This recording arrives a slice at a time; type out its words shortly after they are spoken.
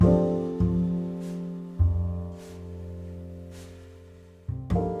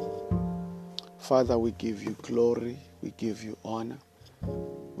Father, we give you glory, we give you honor.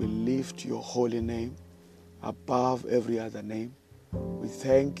 We lift your holy name above every other name. We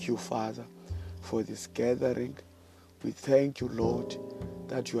thank you, Father, for this gathering. We thank you, Lord,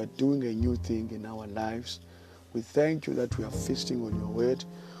 that you are doing a new thing in our lives. We thank you that we are feasting on your word.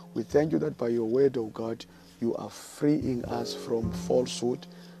 We thank you that by your word, oh God, you are freeing us from falsehood.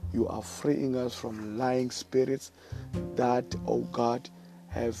 You are freeing us from lying spirits that, oh God,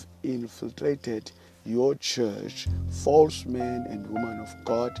 have infiltrated your church, false men and women of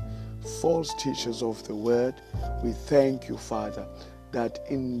God, false teachers of the word. We thank you, Father, that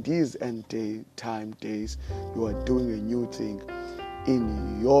in these end time days, you are doing a new thing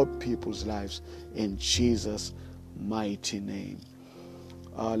in your people's lives, in Jesus' mighty name.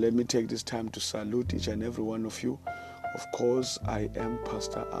 Let me take this time to salute each and every one of you. Of course, I am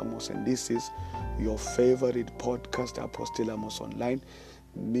Pastor Amos, and this is your favorite podcast, Apostle Amos Online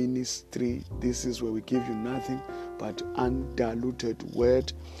Ministry. This is where we give you nothing but undiluted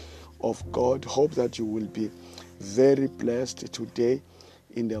word of God. Hope that you will be very blessed today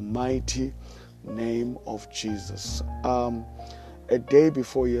in the mighty name of Jesus. A day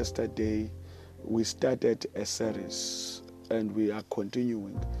before yesterday, we started a series, and we are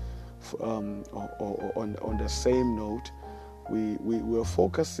continuing on the same note. We were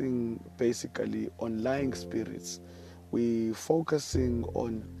focusing basically on lying spirits. We focusing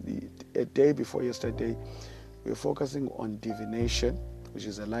on a day before yesterday. We were focusing on divination, which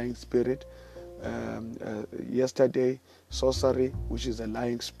is a lying spirit. Yesterday, sorcery, which is a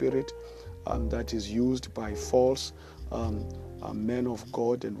lying spirit that is used by false men of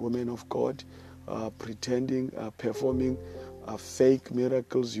God and women of God, pretending, performing fake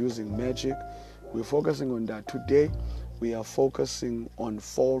miracles using magic. We're focusing on that. Today, we are focusing on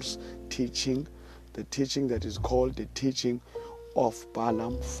false teaching, the teaching that is called the teaching of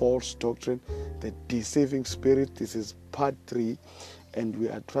Balaam, false doctrine, the deceiving spirit. This is part 3, and we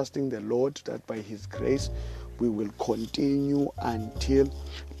are trusting the Lord that by His grace, we will continue until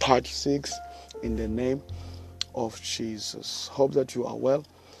part 6 in the name of Jesus. Hope that you are well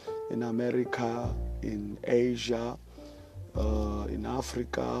in America, in Asia, in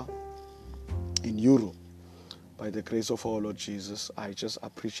Africa, in Europe. By the grace of our Lord Jesus, I just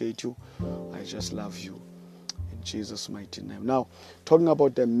appreciate you. I just love you. In Jesus' mighty name. Now, talking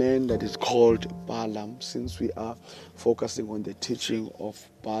about the man that is called Balaam, since we are focusing on the teaching of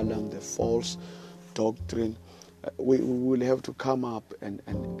Balaam, the false doctrine, we will have to come up and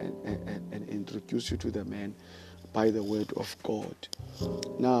introduce you to the man by the word of God.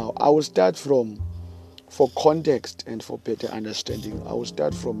 Now, I will start for context and for better understanding, I will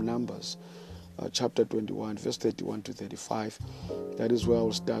start from Numbers chapter 21, verse 31 to 35. That is where I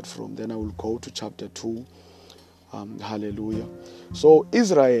will start from. Then I will go to chapter 2. Hallelujah. So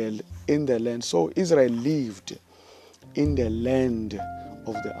Israel lived in the land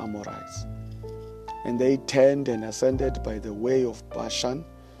of the Amorites. And they turned and ascended by the way of Bashan.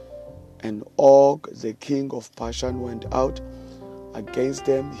 And Og, the king of Bashan, went out against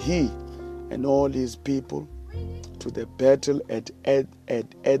them, he and all his people, to the battle at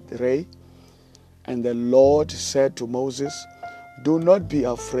Edrei. And the Lord said to Moses, "Do not be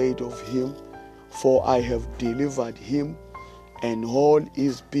afraid of him, for I have delivered him and all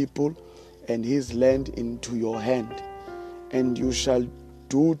his people and his land into your hand. And you shall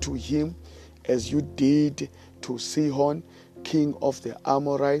do to him as you did to Sihon, king of the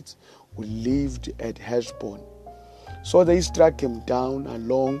Amorites, who lived at Heshbon." So they struck him down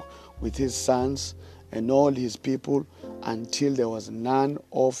along with his sons and all his people until there was none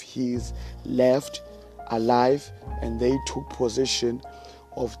of his left alive, and they took possession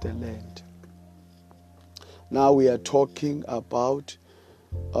of the land. Now we are talking about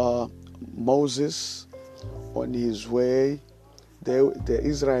Moses on his way, the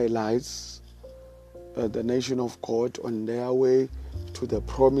Israelites, the nation of God, on their way to the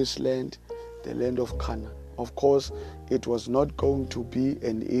promised land, the land of Canaan. Of course, it was not going to be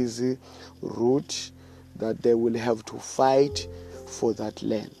an easy route, that they will have to fight for that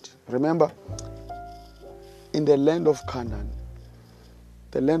land. Remember, in the land of Canaan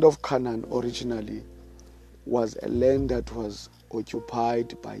originally was a land that was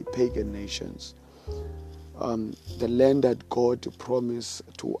occupied by pagan nations. The land that God promised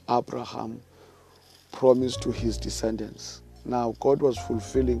to Abraham, promised to his descendants. Now, God was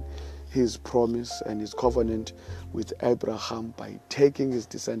fulfilling his promise and his covenant with Abraham by taking his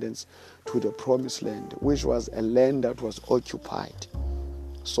descendants to the promised land, which was a land that was occupied.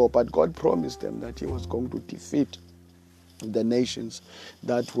 But God promised them that he was going to defeat the nations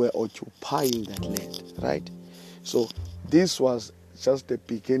that were occupying that land, right? So this was just the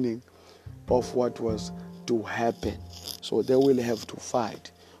beginning of what was to happen. So they will have to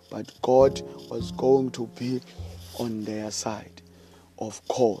fight. But God was going to be on their side, of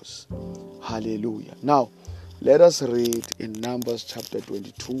course. Hallelujah. Now, let us read in Numbers chapter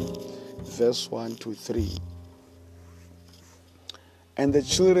 22, verse 1 to 3. And the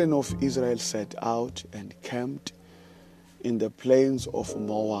children of Israel set out and camped in the plains of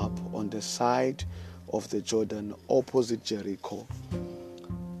Moab on the side of the Jordan opposite Jericho.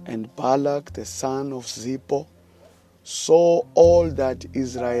 And Balak the son of Zippor saw all that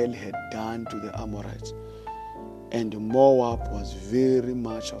Israel had done to the Amorites. And Moab was very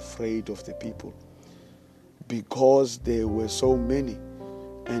much afraid of the people, because there were so many,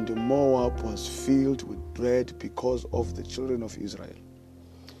 and Moab was filled with dread because of the children of Israel.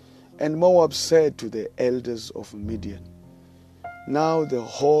 And Moab said to the elders of Midian, now the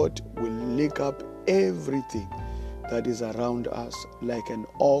horde will lick up everything that is around us, like an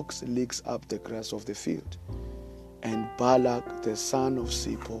ox licks up the grass of the field. And Balak the son of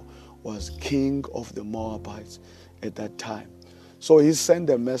Zippor was king of the Moabites at that time. So he sent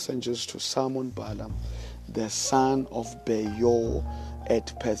the messengers to summon Balaam, the son of Beor,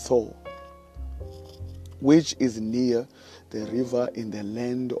 at Pethor, which is near the river in the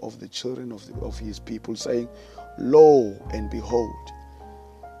land of the children of his people, saying, lo, and behold,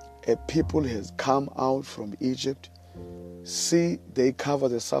 a people has come out from Egypt. See, they cover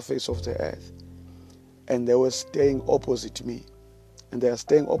the surface of the earth. And they were staying opposite me. And they are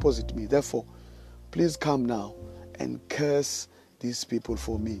staying opposite me. Therefore, please come now and curse these people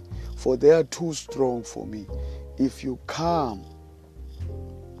for me, for they are too strong for me. If you come,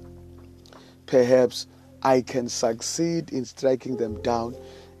 perhaps I can succeed in striking them down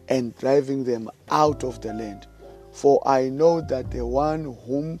and driving them out of the land. For I know that the one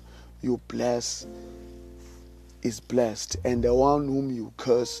whom you bless is blessed, and the one whom you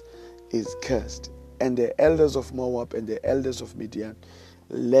curse is cursed. And the elders of Moab and the elders of Midian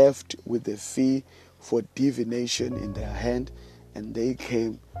left with the fee for divination in their hand, and they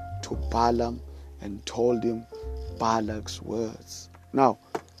came to Balaam and told him Balak's words. Now,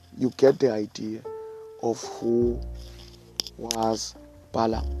 you get the idea of who was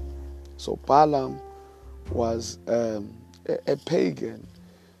Balaam. So Balaam was a pagan.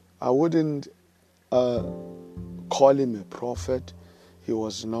 I wouldn't call him a prophet. He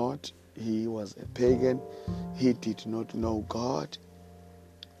was not. He was a pagan. He did not know God.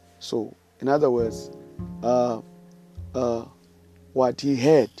 So, in other words, what he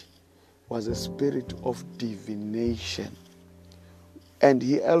had was a spirit of divination. And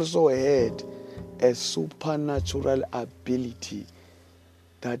he also had a supernatural ability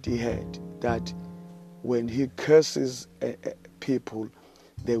that he had, that when he curses people,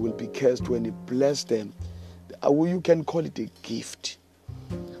 they will be cursed. When he blesses them, you can call it a gift.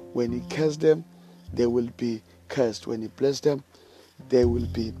 When he curses them, they will be cursed. When he blesses them, they will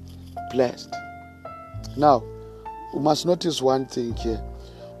be blessed. Now, we must notice one thing here.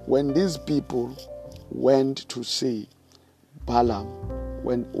 When these people went to see Balaam,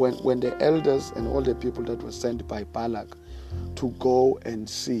 when the elders and all the people that were sent by Balak to go and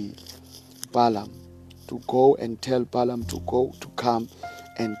see Balaam, to go and tell Balaam to come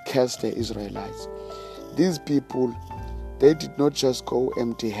and curse the Israelites, these people, they did not just go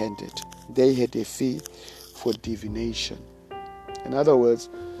empty-handed. They had a fee for divination. In other words,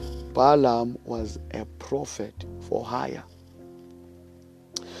 Balaam was a prophet for hire.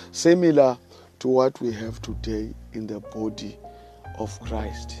 Similar to what we have today in the body of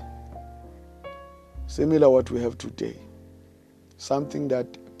Christ. Similar what we have today. Something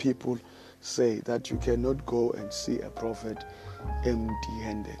that people say that you cannot go and see a prophet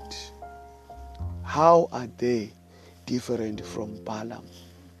empty-handed. How are they different from Balaam?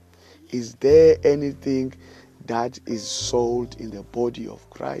 Is there anything that is sold in the body of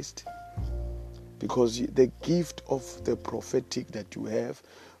Christ? Because the gift of the prophetic that you have,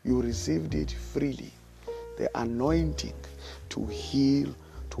 you received it freely. The anointing to heal,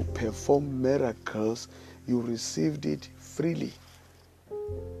 to perform miracles, you received it freely.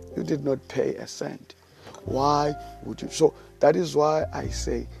 You did not pay a cent. Why would you? So that is why I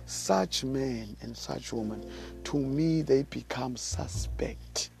say such men and such women, to me they become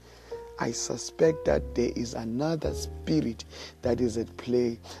suspect. I suspect that there is another spirit that is at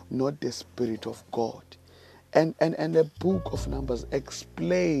play, not the Spirit of God. And the book of Numbers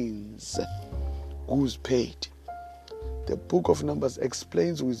explains who's paid. The book of Numbers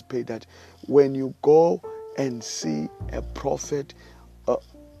explains who is paid, that when you go and see a prophet, a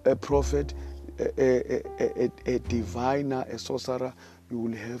diviner, a sorcerer, you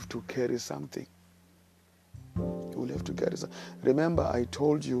will have to carry something. You will have to carry something. Remember, I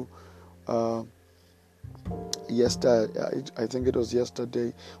told you I think it was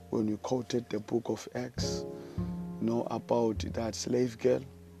yesterday when we quoted the book of Acts, about that slave girl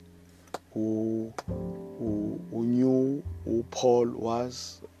who knew who Paul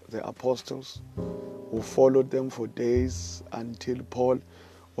was, the apostles, who followed them for days until Paul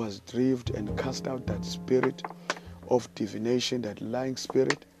was driven and cast out that spirit of divination, that lying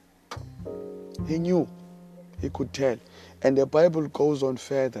spirit. He knew, he could tell. And the Bible goes on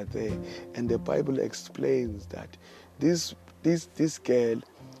further there, and the Bible explains that this girl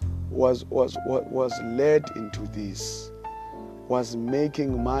was led into this, was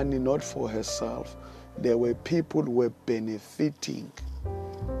making money not for herself. There were people who were benefiting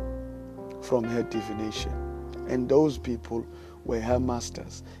from her divination, and those people were her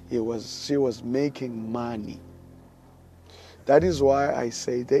masters. She was making money. That is why I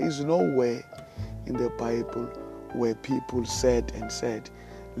say there is nowhere in the Bible where people said,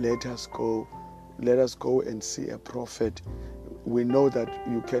 let us go and see a prophet. We know that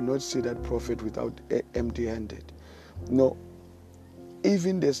you cannot see that prophet without empty-handed. No,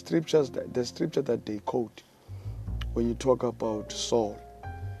 even the scripture that they quote, when you talk about Saul,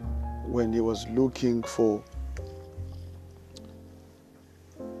 when you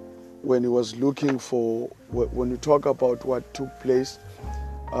talk about what took place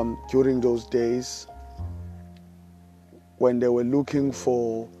during those days, when they were looking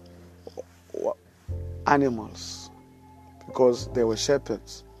for animals, because they were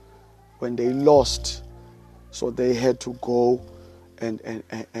shepherds, when they lost, so they had to go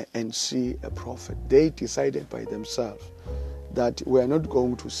and see a prophet. They decided by themselves that we are not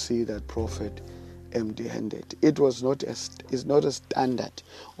going to see that prophet empty-handed. It's not a standard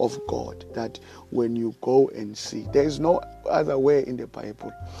of God that when you go and see, there is no other way in the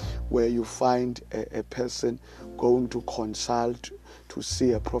Bible where you find a person going to consult to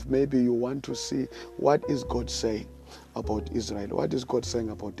see a prophet. Maybe you want to see what is God saying about Israel, what is God saying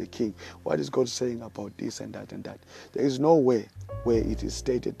about the king, what is God saying about this and that and that. There is no way where it is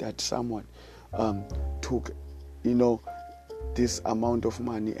stated that someone took this amount of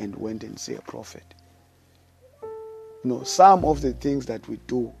money and went and see a prophet. Some of the things that we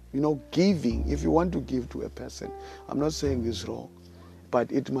do, giving, if you want to give to a person, I'm not saying it's wrong,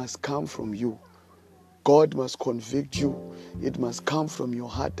 but it must come from you. God must convict you. It must come from your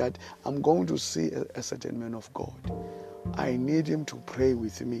heart that I'm going to see a certain man of God. I need him to pray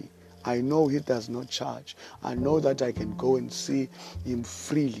with me. I know he does not charge. I know that I can go and see him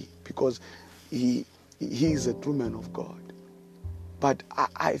freely because he is a true man of God. But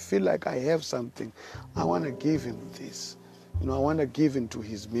I feel like I have something. I want to give him this. I want to give into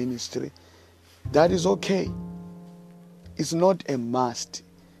his ministry. That is okay. It's not a must.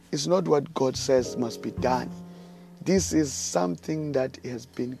 It's not what God says must be done. This is something that has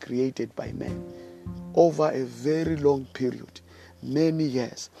been created by men over a very long period, many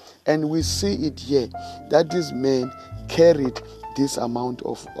years. And we see it here, that these men carried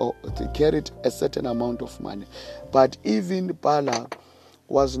carried a certain amount of money. But even Balaam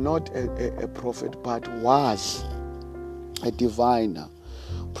was not a prophet, but was a diviner.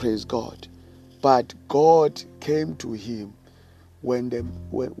 Praise God. But God came to him when the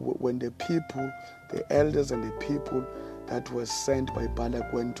people, the elders and the people that were sent by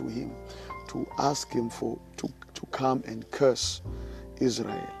Balak went to him to ask him to come and curse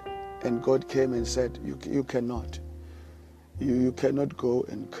Israel. And God came and said, you cannot. You cannot go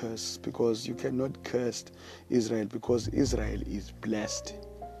and curse, because you cannot curse Israel, because Israel is blessed.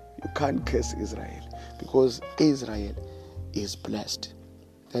 You can't curse Israel because Israel is blessed.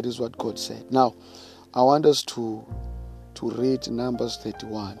 That is what God said. Now, I want us to read Numbers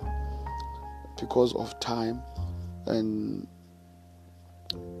 31 because of time, and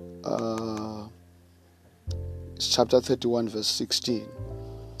chapter 31 verse 16.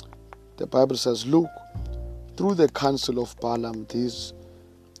 The Bible says, "Look, through the counsel of Balaam, this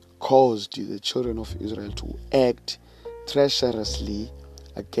caused the children of Israel to act treacherously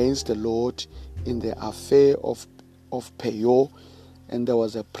against the Lord in the affair of Peor, and there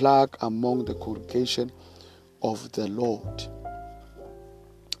was a plague among the congregation of the Lord."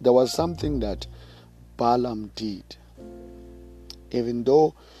 There was something that Balaam did. Even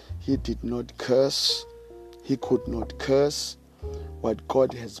though he did not curse, he could not curse what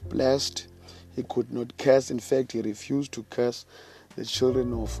God has blessed. He could not curse. In fact, he refused to curse the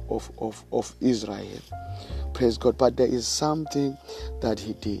children of Israel. Praise God. But there is something that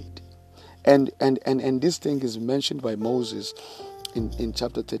he did. And this thing is mentioned by Moses in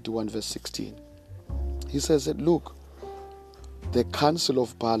chapter 31 verse 16. He says that, look, the counsel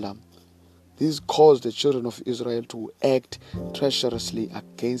of Balaam, This caused the children of Israel to act treacherously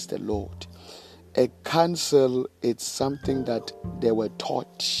against the Lord. A counsel is something that they were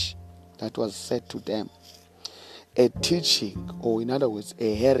taught, that was said to them. A teaching, or in other words,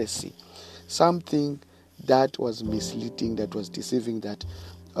 a heresy, something that was misleading, that was deceiving, that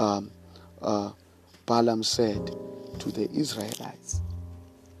Balaam said to the Israelites.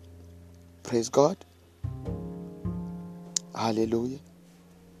 Praise God. Hallelujah.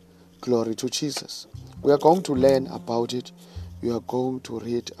 Glory to Jesus. We are going to learn about it. We are going to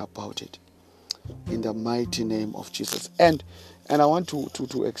read about it in the mighty name of Jesus. And I want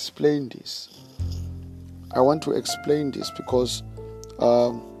to explain this. I want to explain this because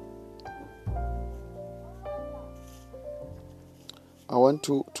I want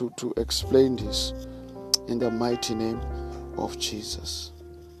to explain this in the mighty name of Jesus.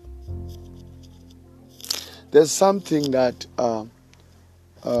 There's something that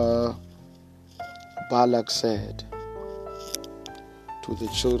Balak said to the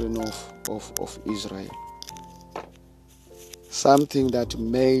children of Israel. Something that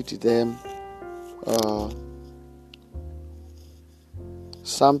made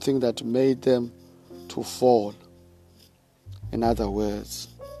them to fall. In other words,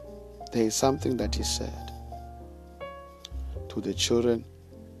 there is something that he said to the children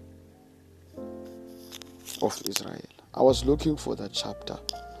of Israel. I was looking for that chapter.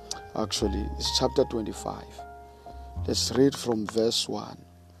 Actually, it's chapter 25. Let's read from verse 1.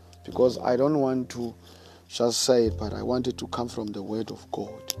 Because I don't want to just say it, but I want it to come from the word of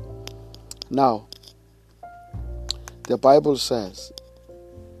God. Now, the Bible says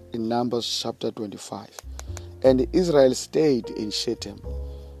in Numbers chapter 25, and Israel stayed in Shittim,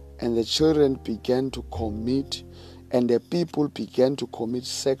 and the children began to commit, and the people began to commit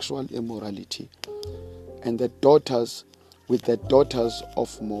sexual immorality, and the daughters with the daughters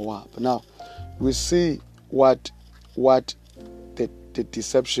of Moab. Now, we see what the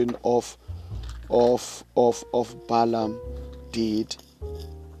deception of Balaam did.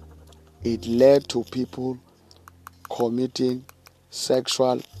 It led to people committing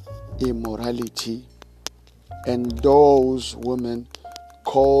sexual immorality, and those women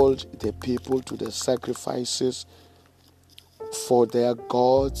called the people to the sacrifices for their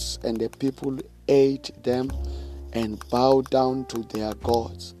gods, and the people ate them and bowed down to their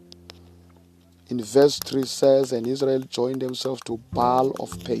gods. In verse 3 says, and Israel joined themselves to Baal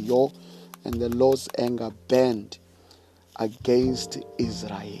of Peor, and the Lord's anger burned against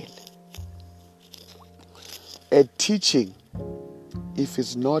Israel. A teaching, if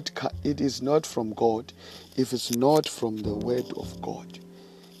it is not from God, if it's not from the word of God,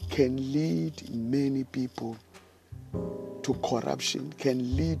 can lead many people to corruption,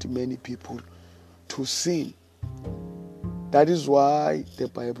 can lead many people to sin. That is why the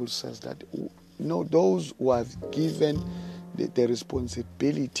Bible says that those who have given the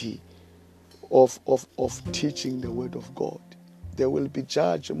responsibility of teaching the word of God, they will be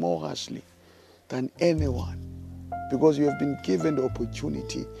judged more harshly than anyone, because you have been given the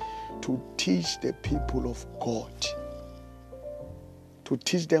opportunity to teach the people of God, to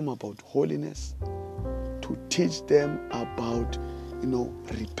teach them about holiness, to teach them about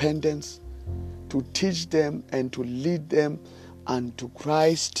repentance, to teach them and to lead them unto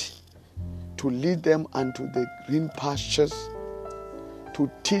Christ, to lead them unto the green pastures,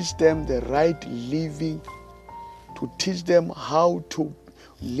 to teach them the right living, to teach them how to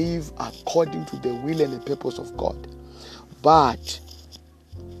live according to the will and the purpose of God, but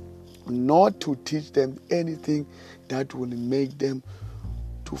not to teach them anything that will make them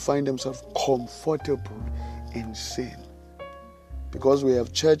to find themselves comfortable in sin. Because we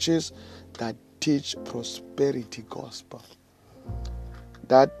have churches that teach prosperity gospel,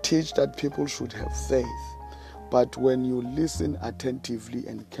 that teach that people should have faith. But when you listen attentively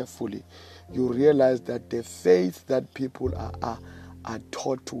and carefully, you realize that the faith that people are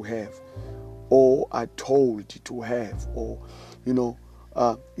taught to have, or are told to have, or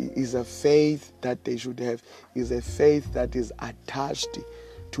is a faith that they should have, is a faith that is attached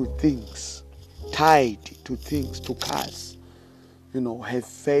to things, tied to things, to cars. Have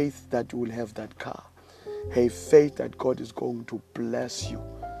faith that you will have that car. Have faith that God is going to bless you.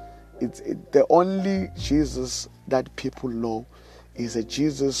 The only Jesus that people know is a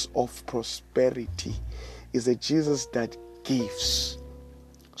Jesus of prosperity, is a Jesus that gives.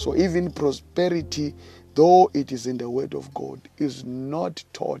 So even prosperity, though it is in the word of God, is not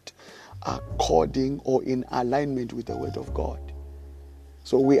taught according or in alignment with the word of God.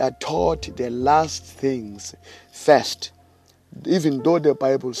 So we are taught the last things first, Even though the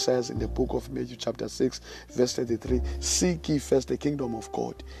Bible says in the book of Matthew chapter 6 verse 33, seek ye first the kingdom of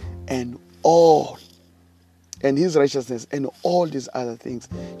God and his righteousness, and all these other things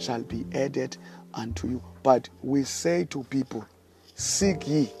shall be added unto you. But we say to people, seek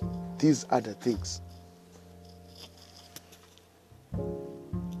ye these other things,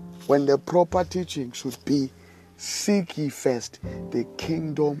 when the proper teaching should be, seek ye first the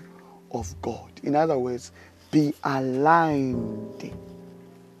kingdom of God. In other words, be aligned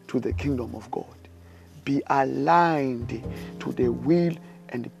to the kingdom of God. Be aligned to the will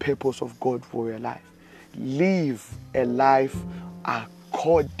and the purpose of God for your life. Live a life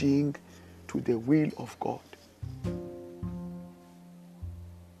according to the will of God.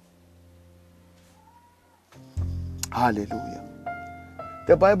 Hallelujah.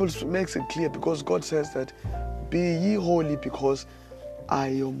 The Bible makes it clear, because God says that, be ye holy because I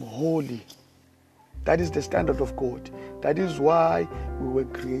am holy. That is the standard of God. That is why we were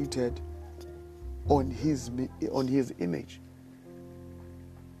created on His image,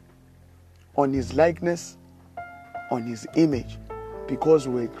 on His likeness, on His image, because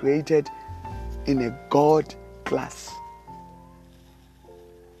we were created in a God class.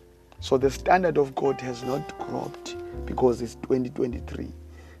 So the standard of God has not dropped because it's 2023.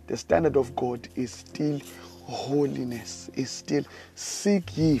 The standard of God is still holiness, is still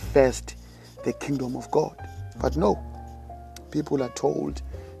seek ye first the kingdom of God. But no, people are told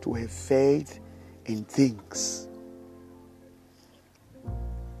to have faith in things.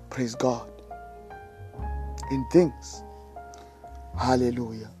 Praise God. In things.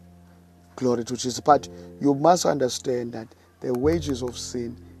 Hallelujah. Glory to Jesus. But you must understand that the wages of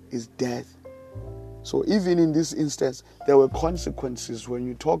sin is death. So even in this instance, there were consequences when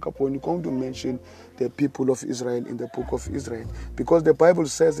you're going to mention the people of Israel in the book of Israel. Because the Bible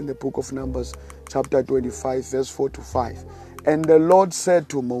says in the book of Numbers, chapter 25, verse 4 to 5, and the Lord said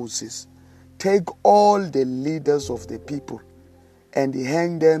to Moses, take all the leaders of the people and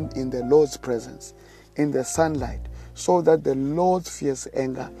hang them in the Lord's presence, in the sunlight, so that the Lord's fierce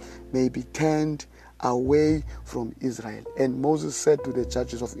anger may be turned away from Israel. And Moses said to the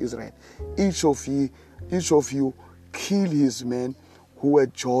judges of Israel, each of you kill his men who were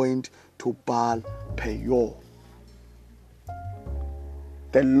joined to Baal Peor.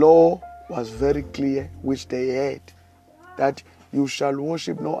 The law was very clear, which they had, that you shall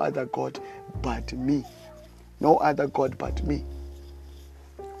worship no other God but me. No other God but me.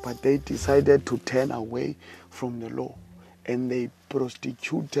 But they decided to turn away from the law, and they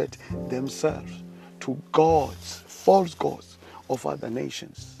prostituted themselves to gods, false gods of other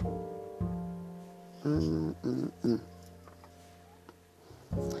nations.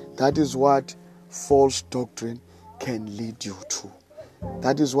 That is what false doctrine can lead you to.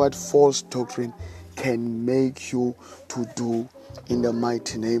 That is what false doctrine can make you to do, in the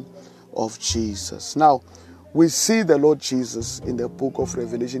mighty name of Jesus. Now, we see the Lord Jesus in the book of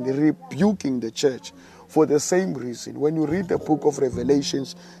Revelation rebuking the church for the same reason. When you read the book of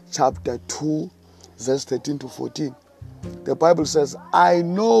Revelations, chapter 2, verse 13 to 14, the Bible says, I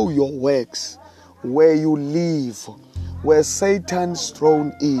know your works, where you live, where Satan's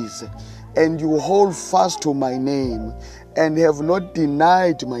throne is, and you hold fast to my name, and have not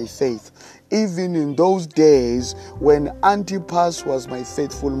denied my faith, even in those days when Antipas was my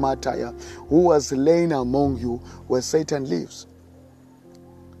faithful martyr, who was slain among you, where Satan lives.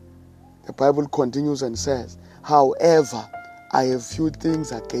 The Bible continues and says, however, I have few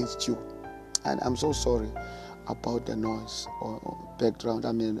things against you. And I'm so sorry about the noise or background.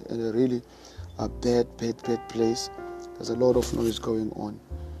 I'm in a really bad place. There's a lot of noise going on.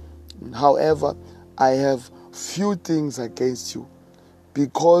 However, I have few things against you,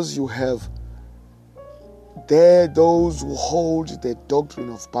 because you have there those who hold the doctrine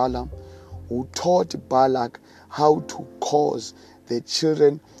of Balaam, who taught Balak how to cause the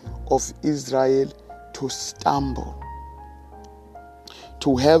children of Israel to stumble,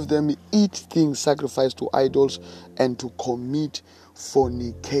 to have them eat things sacrificed to idols, and to commit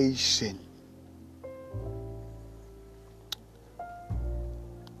fornication.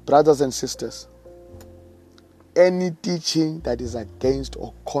 Brothers and sisters, any teaching that is against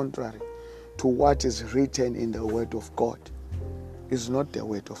or contrary to what is written in the Word of God is not the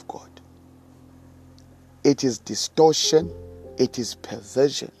Word of God. It is distortion, it is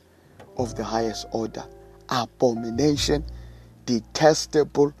perversion of the highest order, abomination,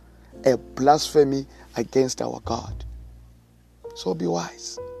 detestable, a blasphemy against our God. So be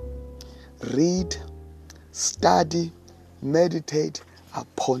wise. Read, study, meditate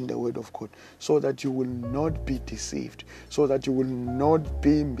upon the Word of God, so that you will not be deceived, so that you will not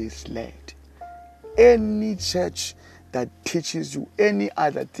be misled. Any church that teaches you any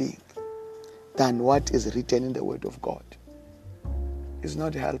other thing than what is written in the Word of God is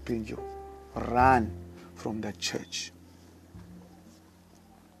not helping you. Run from the church.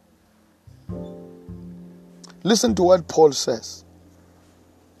 Listen to what Paul says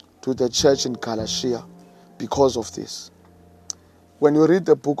to the church in Galatia because of this. When you read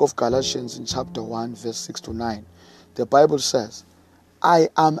the book of Galatians in chapter 1, verse 6 to 9, the Bible says, I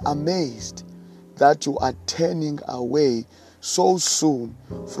am amazed that you are turning away so soon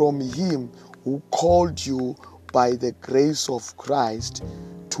from him who called you by the grace of Christ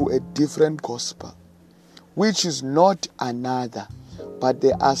to a different gospel, which is not another, but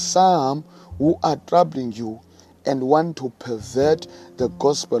there are some who are troubling you and want to pervert the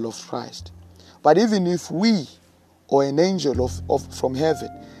gospel of Christ. But even if we or an angel from heaven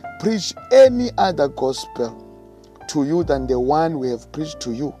preach any other gospel to you than the one we have preached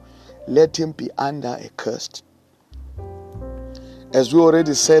to you, let him be under a curse. As we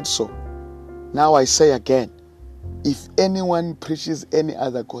already said so, now I say again, if anyone preaches any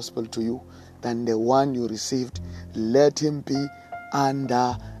other gospel to you than the one you received, let him be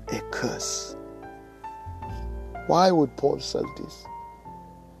under a curse. Why would Paul say this?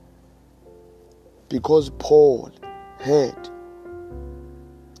 Because Paul heard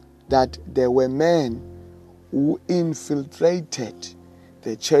that there were men who infiltrated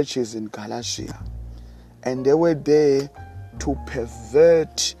the churches in Galatia, and they were there to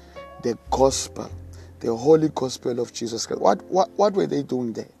pervert the gospel, the holy gospel of Jesus Christ. What were they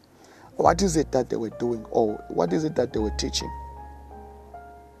doing there? What is it that they were doing, or what is it that they were teaching?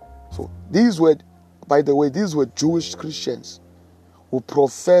 So these were, by the way, these were Jewish Christians who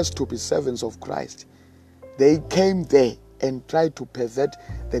professed to be servants of Christ. They came there and tried to pervert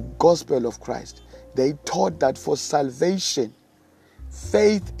the gospel of Christ. They taught that for salvation,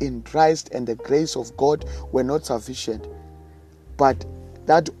 faith in Christ and the grace of God were not sufficient, but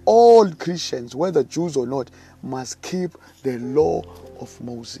that all Christians, whether Jews or not, must keep the law of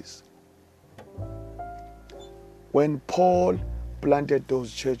Moses. When Paul planted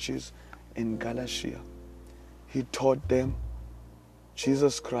those churches in Galatia, he taught them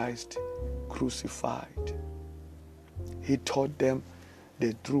Jesus Christ crucified. He taught them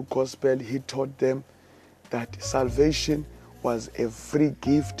the true gospel. He taught them that salvation was a free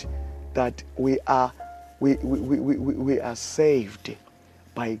gift, that we are saved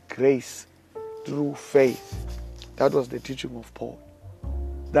by grace through faith. That was the teaching of Paul.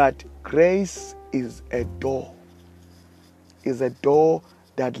 That grace is a door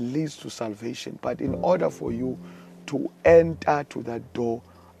that leads to salvation. But in order for you to enter to that door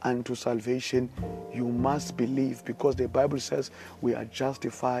and to salvation, you must believe, because the Bible says we are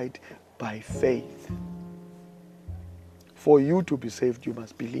justified by faith. For you to be saved, you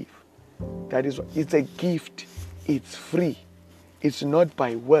must believe. That is, it's a gift. It's free. It's not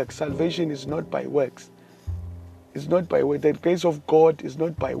by works. Salvation is not by works. It's not by works. The grace of God is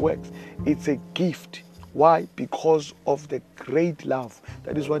not by works. It's a gift. Why? Because of the great love.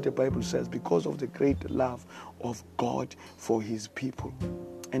 That is what the Bible says. Because of the great love of God for his people.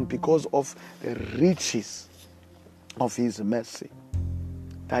 And because of the riches of his mercy.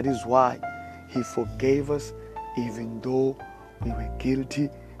 That is why he forgave us, even though we were guilty.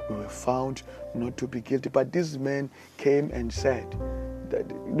 We were found not to be guilty. But this man came and said that,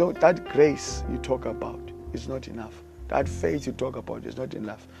 that grace you talk about is not enough. That faith you talk about is not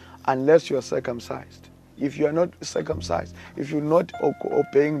enough unless you are circumcised. If you are not circumcised, if you're not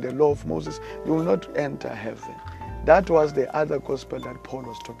obeying the law of Moses, you will not enter heaven. That was the other gospel that Paul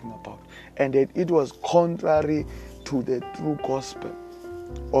was talking about. And it was contrary to the true gospel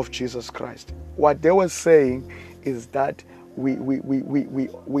of Jesus Christ. What they were saying is that we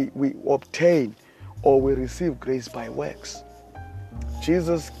obtain or we receive grace by works.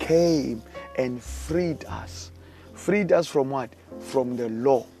 Jesus came and freed us. Freed us from what? From the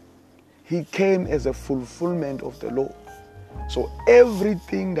law. He came as a fulfillment of the law. So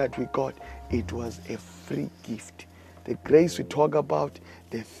everything that we got, it was a free gift. The grace we talk about,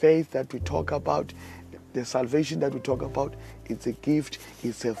 the faith that we talk about, the salvation that we talk about, it's a gift,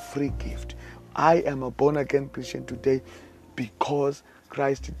 it's a free gift. I am a born-again Christian today because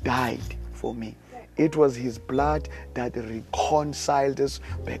Christ died for me. It was his blood that reconciled us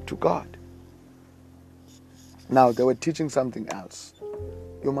back to God. Now, they were teaching something else.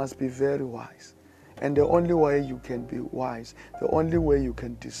 You must be very wise. And the only way you can be wise, the only way you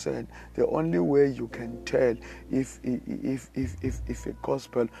can discern, the only way you can tell if a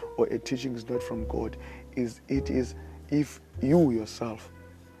gospel or a teaching is not from God is if you yourself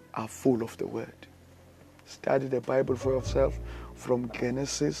are full of the word. Study the Bible for yourself from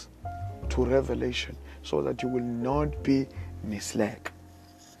Genesis to revelation so that you will not be misled.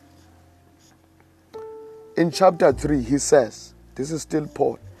 In chapter 3, he says, this is still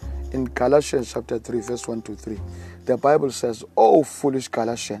Paul, in Galatians chapter 3, verse 1 to 3, the Bible says, "O foolish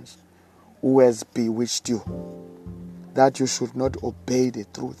Galatians, who has bewitched you, that you should not obey the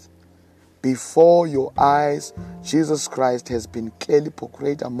truth? Before your eyes, Jesus Christ has been clearly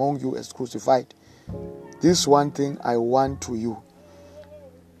portrayed among you as crucified. This one thing I want to you.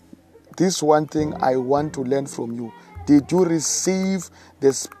 This one thing I want to learn from you. Did you receive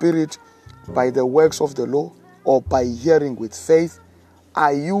the Spirit by the works of the law or by hearing with faith?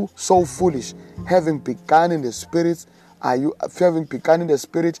 Are you so foolish? Having begun in the Spirit, are you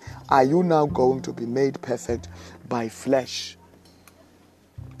now going to be made perfect by flesh?"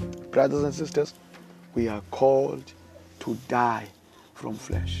 Brothers and sisters, we are called to die from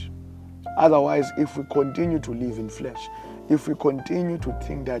flesh. Otherwise, if we continue to live in flesh, if we continue to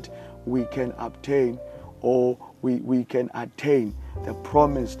think that we can obtain or we can attain the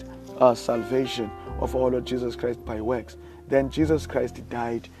promised salvation of our Lord Jesus Christ by works, then Jesus Christ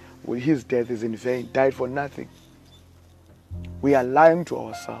died. His death is in vain, died for nothing. We are lying to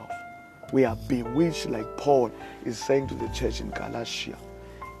ourselves. We are bewitched, like Paul is saying to the church in Galatia.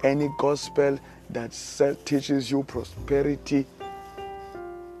 Any gospel that teaches you prosperity,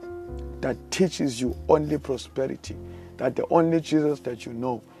 that teaches you only prosperity, that the only Jesus that you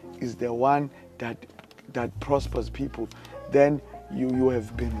know is the one that prospers people, then you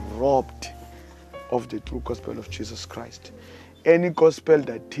have been robbed of the true gospel of Jesus Christ. Any gospel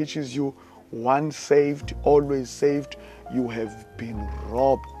that teaches you once saved, always saved, you have been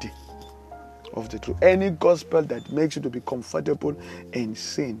robbed of the truth. Any gospel that makes you to be comfortable in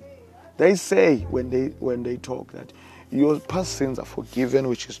sin. They say when they talk that your past sins are forgiven,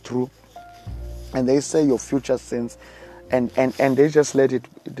 which is true, and they say your future sins, and they just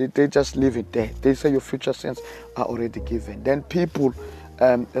they just leave it there. They say your future sins are already given. Then people,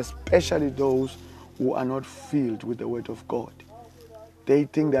 especially those who are not filled with the Word of God, they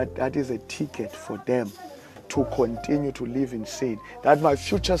think that that is a ticket for them to continue to live in sin, that my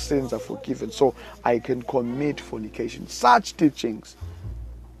future sins are forgiven, so I can commit fornication. Such teachings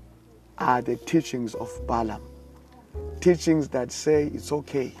are the teachings of Balaam. Teachings that say it's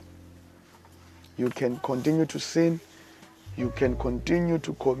okay. You can continue to sin. You can continue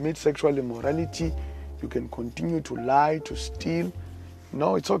to commit sexual immorality. You can continue to lie, to steal.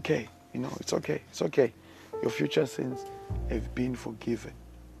 No, it's okay. It's okay. It's okay. Your future sins have been forgiven.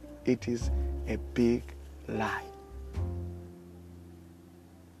 It is a big lie.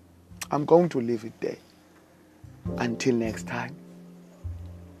 I'm going to leave it there. Until next time,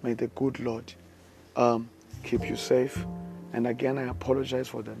 may the good Lord keep you safe. And again, I apologize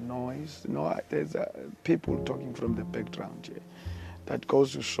for the noise. There's people talking from the background here. That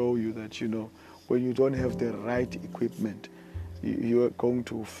goes to show you that, when you don't have the right equipment, you are going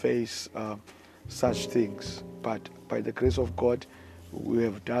to face such things. But by the grace of God, we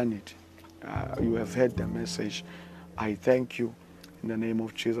have done it. You have heard the message. I thank you in the name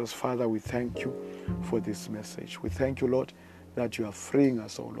of Jesus. Father, we thank you for this message. We thank you, Lord, that you are freeing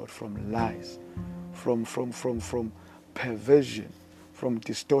us, oh Lord, from lies, from perversion, from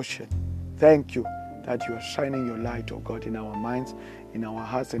distortion. Thank you that you are shining your light, oh God, in our minds, in our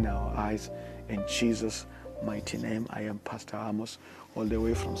hearts, in our eyes. In Jesus' mighty name, I am Pastor Amos, all the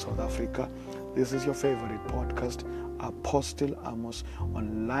way from South Africa. This is your favorite podcast, Apostle Amos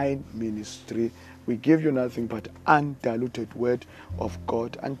Online Ministry. We give you nothing but undiluted word of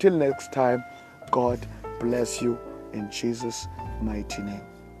God. Until next time, God bless you in Jesus' mighty name.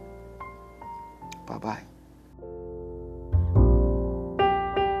 Bye-bye.